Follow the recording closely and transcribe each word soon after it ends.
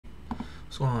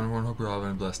What's going on, everyone? Hope you're all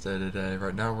having a blessed day today.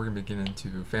 Right now, we're going to be getting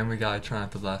into Family Guy Try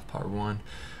Not to Laugh Part 1.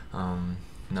 No,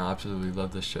 I absolutely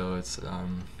love this show. It's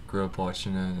grew up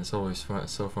watching it, and it's always fun.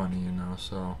 It's so funny, you know.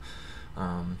 So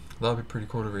that'll be pretty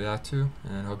cool to react to,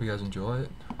 and hope you guys enjoy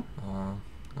it.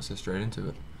 Let's get straight into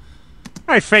it.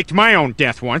 I faked my own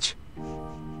death once.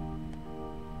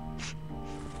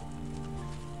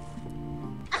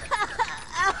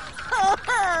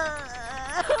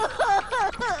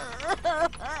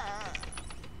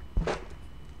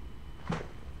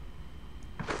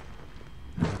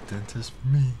 No dentist for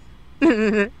me.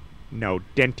 No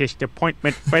dentist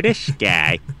appointment for this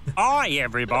guy. Hi,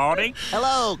 everybody.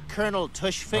 Hello, Colonel Oh, it's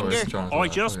Tushfinger. Jonathan. I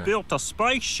just Okay. built a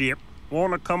spaceship.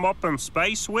 Want to come up in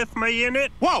space with me in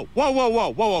it? Whoa, whoa, whoa,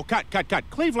 whoa, whoa, whoa, cut.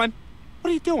 Cleveland,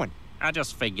 what are you doing? I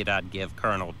just figured I'd give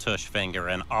Colonel Tushfinger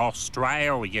an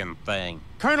Australian thing.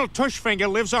 Colonel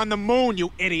Tushfinger lives on the moon,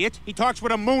 you idiot. He talks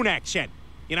with a moon accent.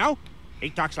 You know? He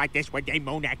talks like this with a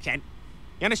moon accent.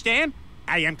 You understand?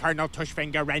 I am Colonel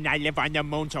Tushfinger and I live on the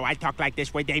moon, so I talk like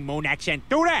this with a moon accent.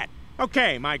 Do that!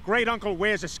 Okay, my great uncle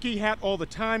wears a ski hat all the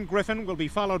time. Griffin will be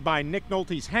followed by Nick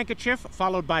Nolte's handkerchief,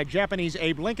 followed by Japanese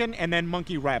Abe Lincoln, and then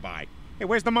Monkey Rabbi. Hey,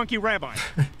 where's the Monkey Rabbi?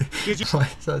 Why is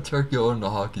that turkey holding a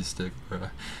hockey stick, bro?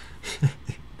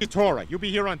 Tora, you'll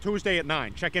be here on Tuesday at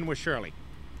 9. Check in with Shirley.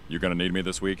 You gonna need me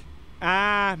this week?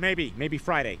 Maybe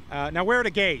Friday. Now where are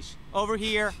the gays? Over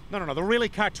here. No, the really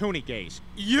cartoony gays.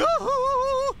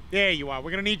 Yoo-hoo! There you are.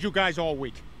 We're gonna need you guys all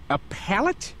week. A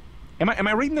pallet? Am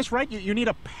I reading this right? You need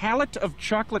a pallet of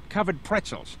chocolate-covered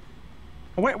pretzels.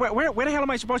 Where the hell am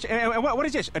I supposed to... what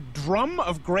is this? A drum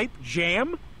of grape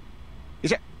jam? Is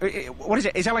that... what is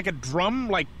it? Is that like a drum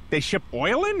like they ship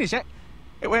oil in? Is that...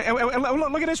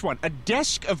 look at this one. A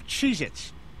desk of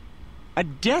Cheez-Its. A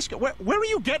desk? Where are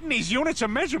you getting these units of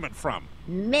measurement from?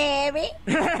 Mary?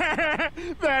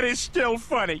 That is still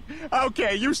funny.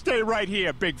 Okay, you stay right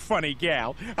here, big funny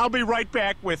gal. I'll be right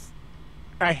back with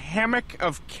a hammock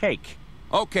of cake.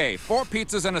 Okay, 4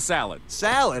 pizzas and a salad.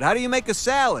 Salad? How do you make a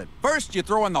salad? First, you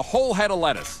throw in the whole head of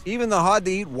lettuce. Even the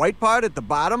hard-to-eat white part at the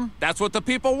bottom? That's what the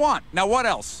people want. Now what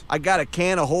else? I got a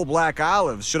can of whole black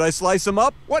olives. Should I slice them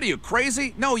up? What are you,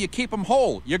 crazy? No, you keep them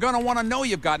whole. You're gonna want to know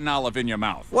you've got an olive in your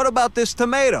mouth. What about this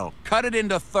tomato? Cut it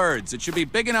into thirds. It should be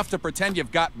big enough to pretend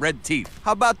you've got red teeth.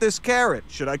 How about this carrot?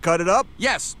 Should I cut it up?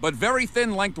 Yes, but very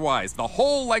thin lengthwise. The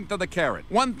whole length of the carrot.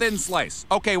 One thin slice.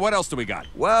 Okay, what else do we got?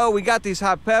 Well, we got these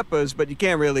hot peppers, but you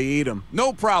can't really eat them.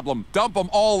 No problem. Dump them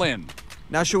all in.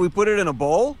 Now, should we put it in a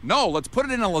bowl? No, let's put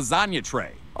it in a lasagna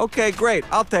tray. Okay, great.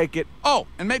 I'll take it. Oh,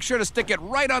 and make sure to stick it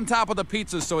right on top of the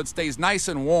pizza so it stays nice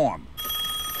and warm.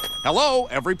 Hello,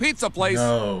 every pizza place.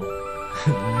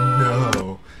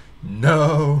 No.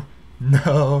 No.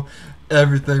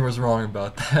 Everything was wrong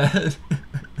about that.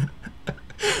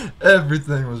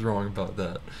 Everything was wrong about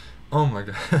that. Oh my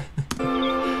god.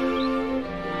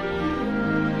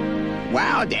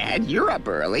 Wow, Dad, you're up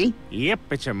early. Yep,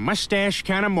 it's a mustache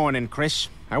kind of morning, Chris.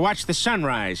 I watched the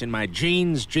sunrise in my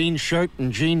jeans, jean shirt,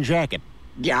 and jean jacket.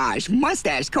 Gosh,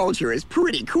 mustache culture is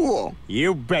pretty cool.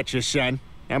 You betcha, son.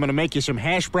 I'm gonna make you some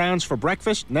hash browns for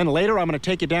breakfast, and then later I'm gonna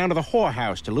take you down to the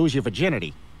whorehouse to lose your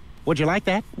virginity. Would you like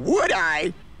that? Would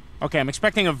I? Okay, I'm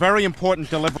expecting a very important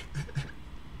delivery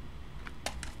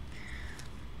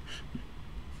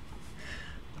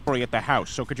at the house,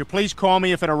 so could you please call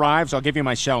me if it arrives? I'll give you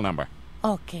my cell number.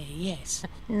 Okay, yes.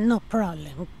 No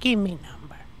problem. Give me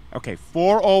number. Okay,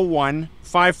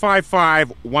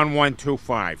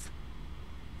 401-555-1125.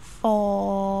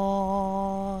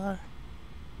 4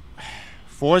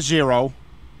 40.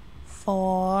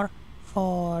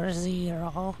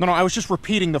 440 No, I was just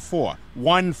repeating the 4.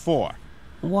 1-4.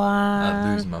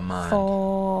 1 lose my mind. 4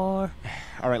 All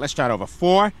right, let's start over.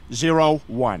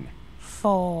 401.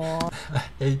 4 I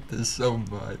hate this so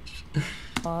much.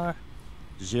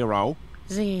 0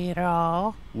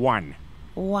 0 1.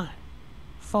 1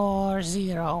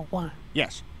 401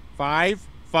 Yes.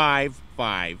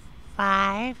 555.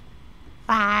 5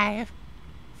 5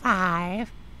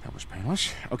 5 That was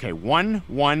painless. Okay,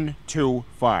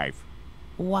 1125.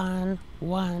 1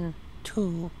 1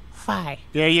 2 5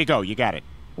 There you go. You got it.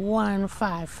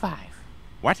 155.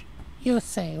 What? You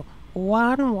say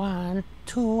 1 1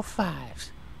 2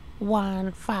 5s.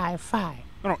 155.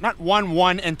 No, not 1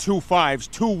 1 and 2 5s.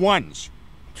 2 1s.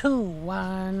 2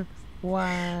 1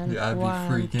 1 Yeah, I'd be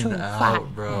 1 freaking 2 out,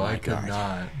 5. bro. I could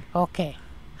not. Okay.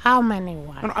 How many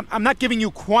ones? No, I'm not giving you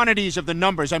quantities of the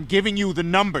numbers. I'm giving you the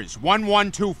numbers.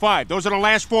 1125. Those are the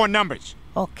last 4 numbers.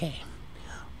 Okay.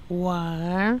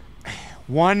 1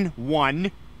 1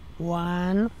 1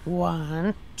 1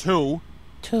 1 2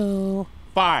 2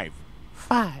 5.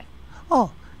 5.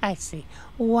 Oh, I see.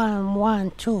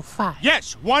 1125.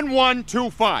 Yes,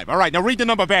 1125. All right, now read the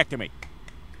number back to me.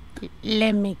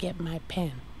 Let me get my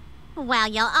pen. Well,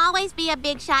 you'll always be a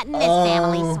big shot in this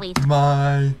family, sweet. Oh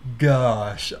my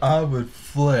gosh, I would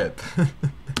flip.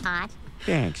 Hot.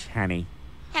 Thanks, honey.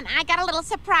 And I got a little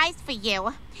surprise for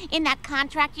you. In that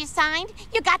contract you signed,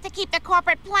 you got to keep the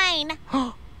corporate plane.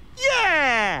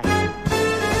 Yeah!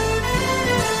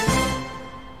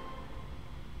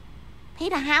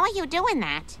 Peter, how are you doing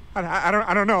that?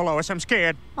 I don't know, Lois. I'm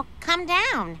scared. Well, come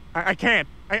down. I can't.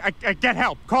 I get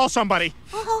help. Call somebody.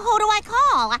 Well, who do I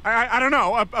call? I don't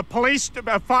know. A police,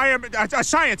 a fire, a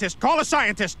scientist. Call a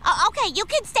scientist. Okay, you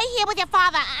can stay here with your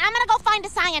father. I'm gonna go find a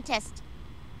scientist.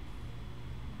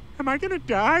 Am I gonna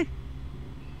die?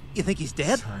 You think he's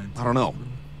dead? I don't know.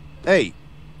 Hey,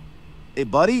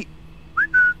 buddy.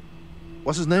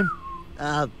 What's his name?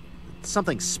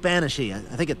 Something Spanishy.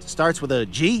 I think it starts with a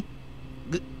G.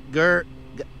 Gugardo.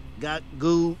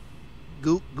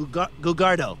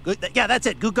 Yeah, that's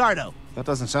it, Gugardo. That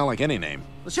doesn't sound like any name.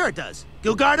 Well, sure it does.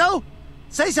 Gugardo?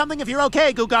 Say something if you're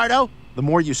okay, Gugardo. The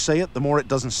more you say it, the more it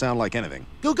doesn't sound like anything.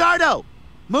 Gugardo!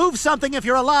 Move something if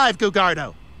you're alive,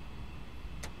 Gugardo.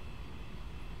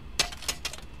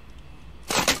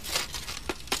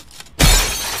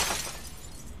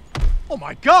 Oh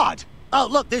my God! Oh,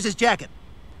 look, there's his jacket.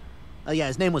 Oh, yeah,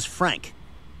 his name was Frank.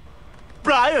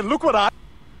 Brian, look what I...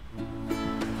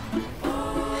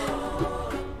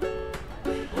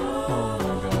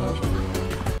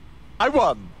 Oh I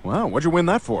won. Wow, what'd you win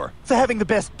that for? For having the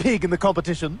best pig in the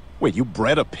competition. Wait, you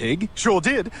bred a pig? Sure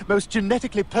did. Most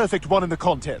genetically perfect one in the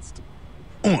contest.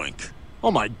 Oink. Oh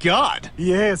my God!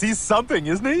 Yes, he's something,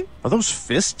 isn't he? Are those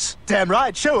fists? Damn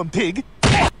right, show him, pig.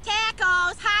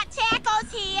 Tacos! Hot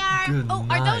tacos here! Good Oh,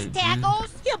 are those night,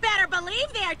 tacos? You better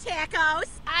believe they're tacos!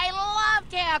 I love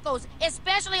tacos,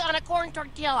 especially on a corn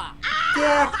tortilla.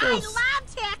 I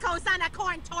love tacos on a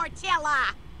corn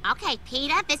tortilla! Okay,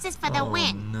 Peter, this is for the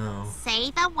win. No.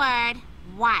 Say the word,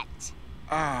 what?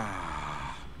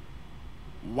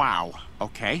 Wow.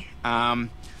 Okay.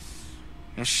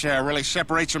 This really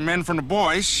separates the men from the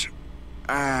boys.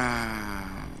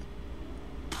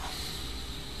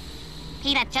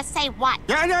 Peter, just say what?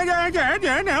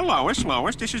 Yeah,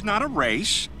 Lois, this is not a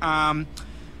race.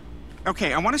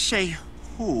 Okay, I want to say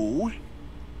who.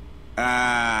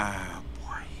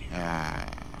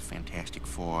 Fantastic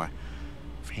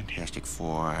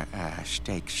Four,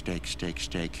 steak,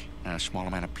 small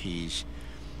amount of peas.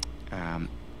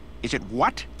 Is it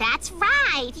what? That's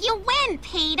right! You win,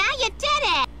 Peter! You did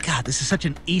it! God, this is such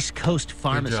an East Coast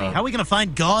pharmacy. job. How are we gonna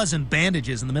find gauze and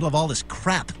bandages in the middle of all this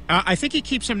crap? I think he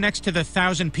keeps him next to the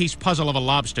 1,000-piece puzzle of a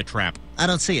lobster trap. I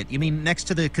don't see it. You mean next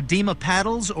to the Kadima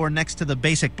paddles or next to the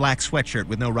basic black sweatshirt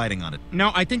with no writing on it?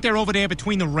 No, I think they're over there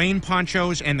between the rain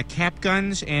ponchos and the cap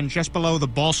guns, and just below the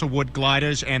balsa wood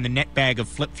gliders and the net bag of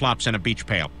flip-flops and a beach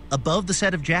pail. Above the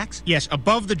set of jacks? Yes,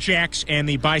 above the jacks and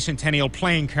the bicentennial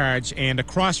playing cards, and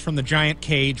across from the giant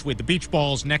cage with the beach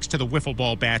balls next to the wiffle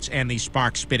ball bats and the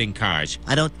spark-spitting cars.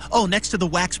 I don't... Oh, next to the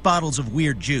wax bottles of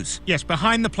weird juice. Yes,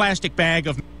 behind the plastic bag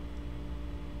of...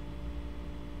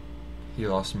 He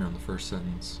lost me on the first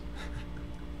sentence.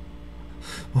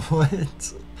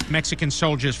 What? Mexican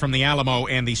soldiers from the Alamo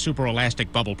and the super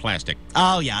elastic bubble plastic.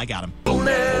 Oh, yeah, I got him. You'll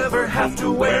never have to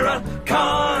wear a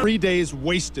con. 3 days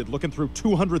wasted looking through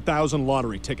 200,000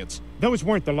 lottery tickets. Those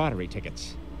weren't the lottery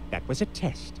tickets. That was a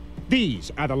test.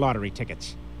 These are the lottery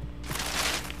tickets.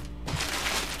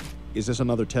 Is this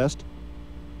another test?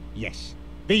 Yes.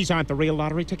 These aren't the real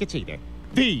lottery tickets either.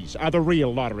 These are the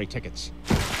real lottery tickets.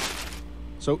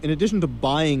 So, in addition to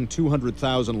buying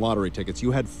 200,000 lottery tickets,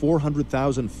 you had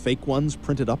 400,000 fake ones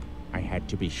printed up? I had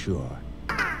to be sure.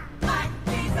 I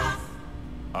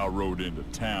rode into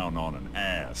town on an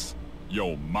ass.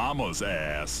 Yo mama's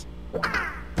ass.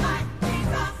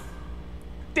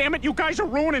 Damn it, you guys are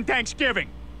ruining Thanksgiving.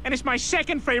 And it's my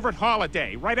second favorite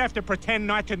holiday, right after Pretend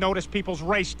Not to Notice People's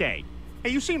Race Day. Hey,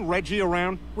 you seen Reggie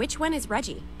around? Which one is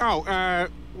Reggie? Oh,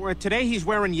 well, today he's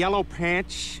wearing yellow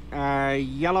pants,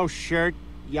 yellow shirt,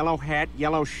 yellow hat,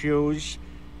 yellow shoes.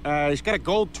 He's got a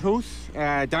gold tooth,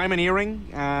 diamond earring.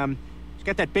 He's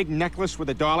got that big necklace with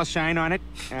a dollar sign on it.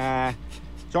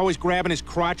 He's always grabbing his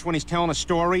crotch when he's telling a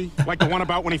story, like the one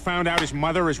about when he found out his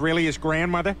mother is really his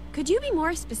grandmother. Could you be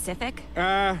more specific?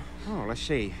 Let's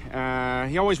see.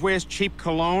 He always wears cheap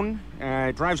cologne,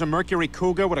 drives a Mercury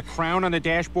Cougar with a crown on the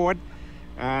dashboard,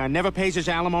 never pays his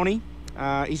alimony.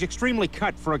 He's extremely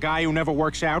cut for a guy who never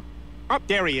works out. Oh,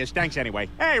 there he is. Thanks anyway.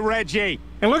 Hey, Reggie.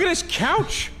 And look at this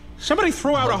couch. Somebody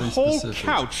threw out a whole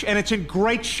couch, and it's in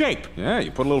great shape. Yeah,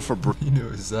 you put a little He knew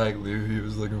exactly who he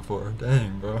was looking for.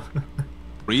 Dang, bro.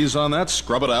 Breeze on that,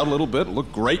 scrub it out a little bit, look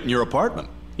great in your apartment.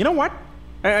 You know what?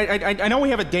 I know we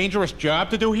have a dangerous job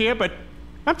to do here, but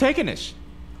I'm taking this.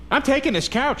 I'm taking this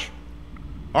couch.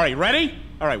 All right, ready?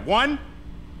 All right, 1,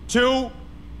 2,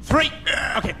 3.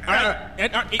 Okay, all right.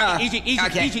 Easy.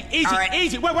 Right.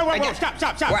 Easy. Wait.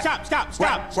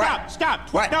 Stop.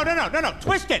 What? No.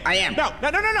 Twist it. I am. No.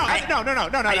 Other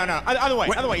way.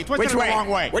 You twisted it the wrong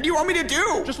way. What do you want me to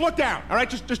do? Just look down. All right,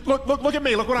 just look at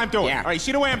me. Look what I'm doing. Yeah. All right,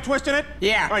 see the way I'm twisting it?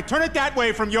 Yeah. All right, turn it that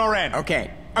way from your end.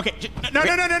 Okay. Okay. No. All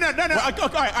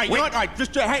right. You know what? All right,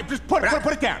 just put it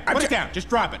down. Put it down. Just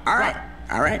drop it. All right.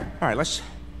 All right. Let's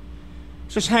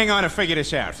just hang on and figure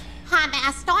this out. Huh, there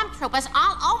are stormtroopers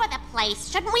all over the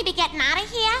place. Shouldn't we be getting out of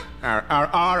here?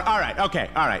 All right. Okay.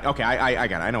 I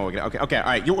got it. I know. Okay. All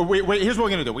right. Here's what we're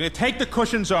gonna do. We're gonna take the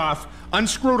cushions off,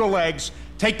 unscrew the legs,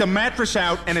 take the mattress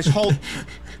out, and this whole.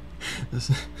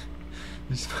 This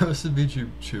is supposed to be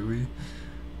chewy.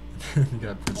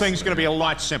 Thing's gonna be a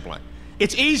lot simpler.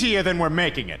 It's easier than we're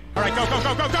making it. All right, go.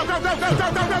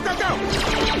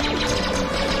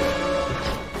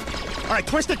 All right,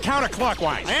 twist it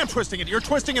counterclockwise. I am twisting it. You're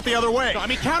twisting it the other way. No, I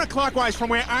mean counterclockwise from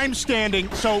where I'm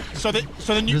standing. So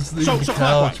then you Just leave so the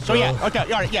clockwise. couch, So yeah, bro. okay,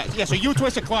 all right, yeah. So you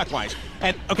twist it clockwise,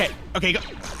 and okay. Go.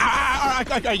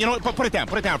 You know what? Put it down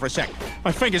for a sec.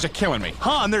 My fingers are killing me.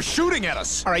 Han, they're shooting at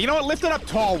us. All right, you know what? Lift it up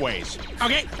tall ways.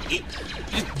 Okay.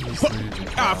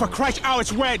 For Christ! Oh,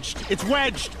 it's wedged. It's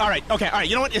wedged. All right. Okay. All right.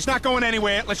 You know what? It's not going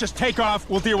anywhere. Let's just take off.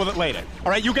 We'll deal with it later.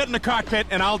 All right. You get in the cockpit,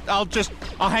 and I'll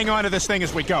hang on to this thing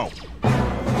as we go.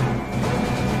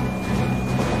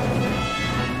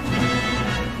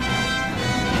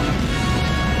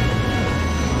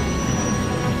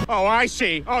 Oh, I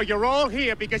see. Oh, you're all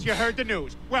here because you heard the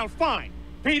news. Well, fine.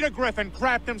 Peter Griffin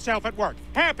crapped himself at work.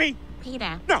 Happy?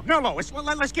 Peter. No, Lois.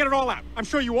 Let's get it all out. I'm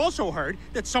sure you also heard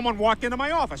that someone walked into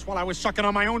my office while I was sucking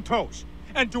on my own toes.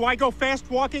 And do I go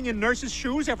fast walking in nurses'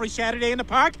 shoes every Saturday in the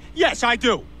park? Yes, I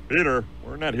do. Peter,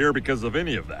 we're not here because of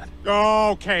any of that.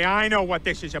 Okay, I know what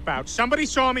this is about. Somebody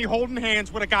saw me holding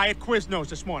hands with a guy at Quiznos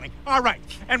this morning. All right.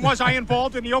 And was I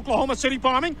involved in the Oklahoma City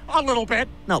bombing? A little bit.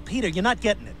 No, Peter, you're not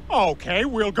getting it. Okay,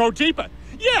 we'll go deeper.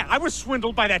 Yeah, I was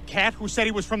swindled by that cat who said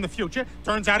he was from the future.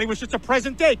 Turns out he was just a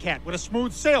present-day cat with a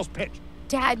smooth sales pitch.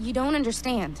 Dad, you don't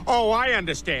understand. Oh, I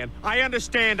understand. I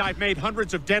understand I've made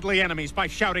hundreds of deadly enemies by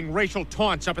shouting racial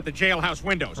taunts up at the jailhouse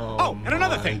windows. Oh, and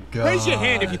another thing. Raise your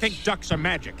hand if you think ducks are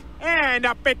magic. And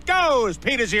up it goes.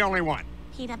 Peter's the only one.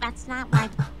 Peter, that's not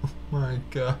right. Oh my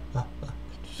god.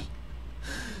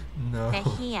 No. They're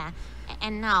here.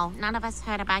 And no, none of us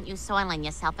heard about you soiling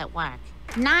yourself at work.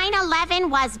 9/11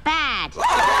 was bad.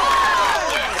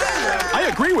 I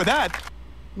agree with that.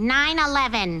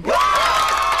 9/11.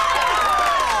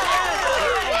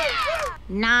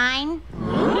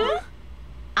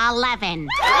 9/11.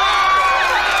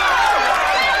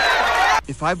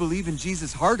 If I believe in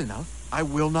Jesus hard enough, I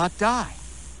will not die.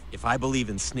 If I believe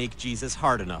in Snake Jesus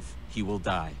hard enough, he will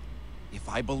die. If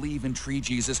I believe in Tree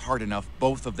Jesus hard enough,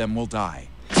 both of them will die.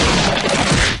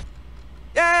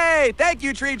 Yay! Thank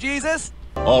you, Tree Jesus!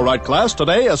 All right, class,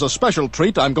 today, as a special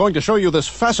treat, I'm going to show you this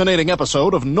fascinating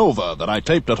episode of Nova that I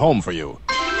taped at home for you.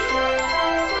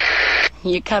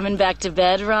 You coming back to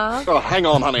bed, Rob? Oh, hang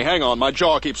on, honey, hang on. My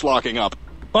jaw keeps locking up.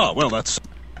 Oh, well, that's...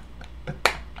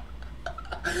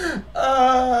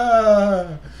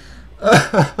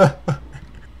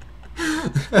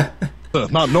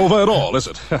 Not Nova at all, is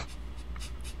it?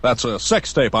 That's a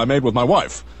sex tape I made with my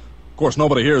wife. Of course,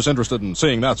 nobody here is interested in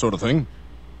seeing that sort of thing.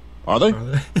 Are they?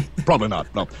 Probably not,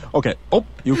 no. Okay. Oh,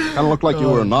 you kind of look like you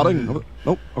were nodding.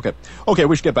 Nope. Okay. Okay,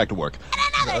 we should get back to work. And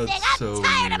another thing, I'm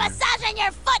tired of massaging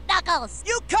your foot knuckles.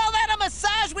 You call that a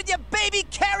massage with your baby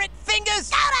carrot fingers?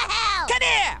 Go to hell! Come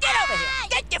here! Get over here!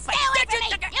 Get your face! Stay away from me!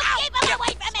 You keep him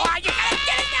away from me! Oh, you gotta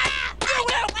get it done! You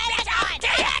little bitch!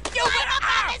 You little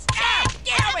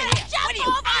get over here!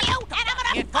 What are you? And I'm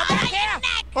gonna fall on your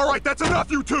neck! All right, that's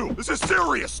enough, you two. This is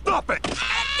serious. Stop it. Get it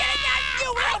done! You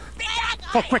little bitch!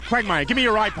 Oh, quick, Quagmire, give me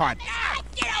your iPod.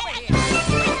 Get over here!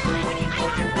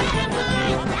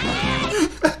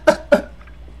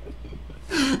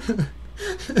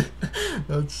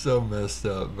 That's so messed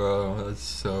up, bro. That's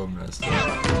so messed up.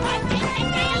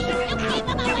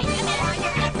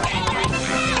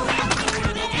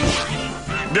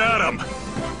 Got him.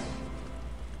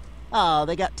 Oh,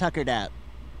 they got tuckered out.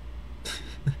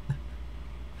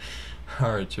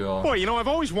 Alright, y'all. Boy, you know, I've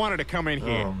always wanted to come in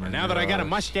here. Oh my and now that I got a gosh.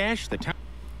 mustache, the time...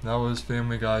 That was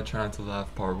Family Guy Trying to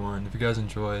Laugh Part 1. If you guys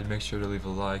enjoyed, make sure to leave a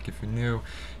like. If you're new,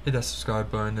 hit that subscribe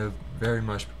button. They're very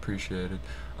much appreciated.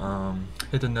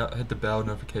 Hit the bell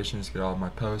notifications to get all of my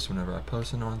posts whenever I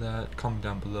post and all that. Comment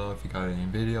down below if you got any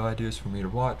video ideas for me to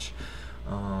watch.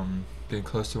 Getting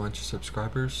close to 100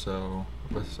 subscribers, so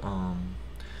with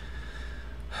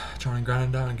trying to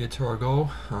grind it down and get to our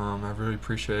goal. I really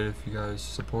appreciate it if you guys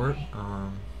support.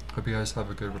 Hope you guys have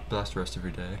a good, blessed rest of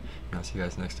your day, and I'll see you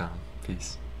guys next time.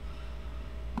 Peace.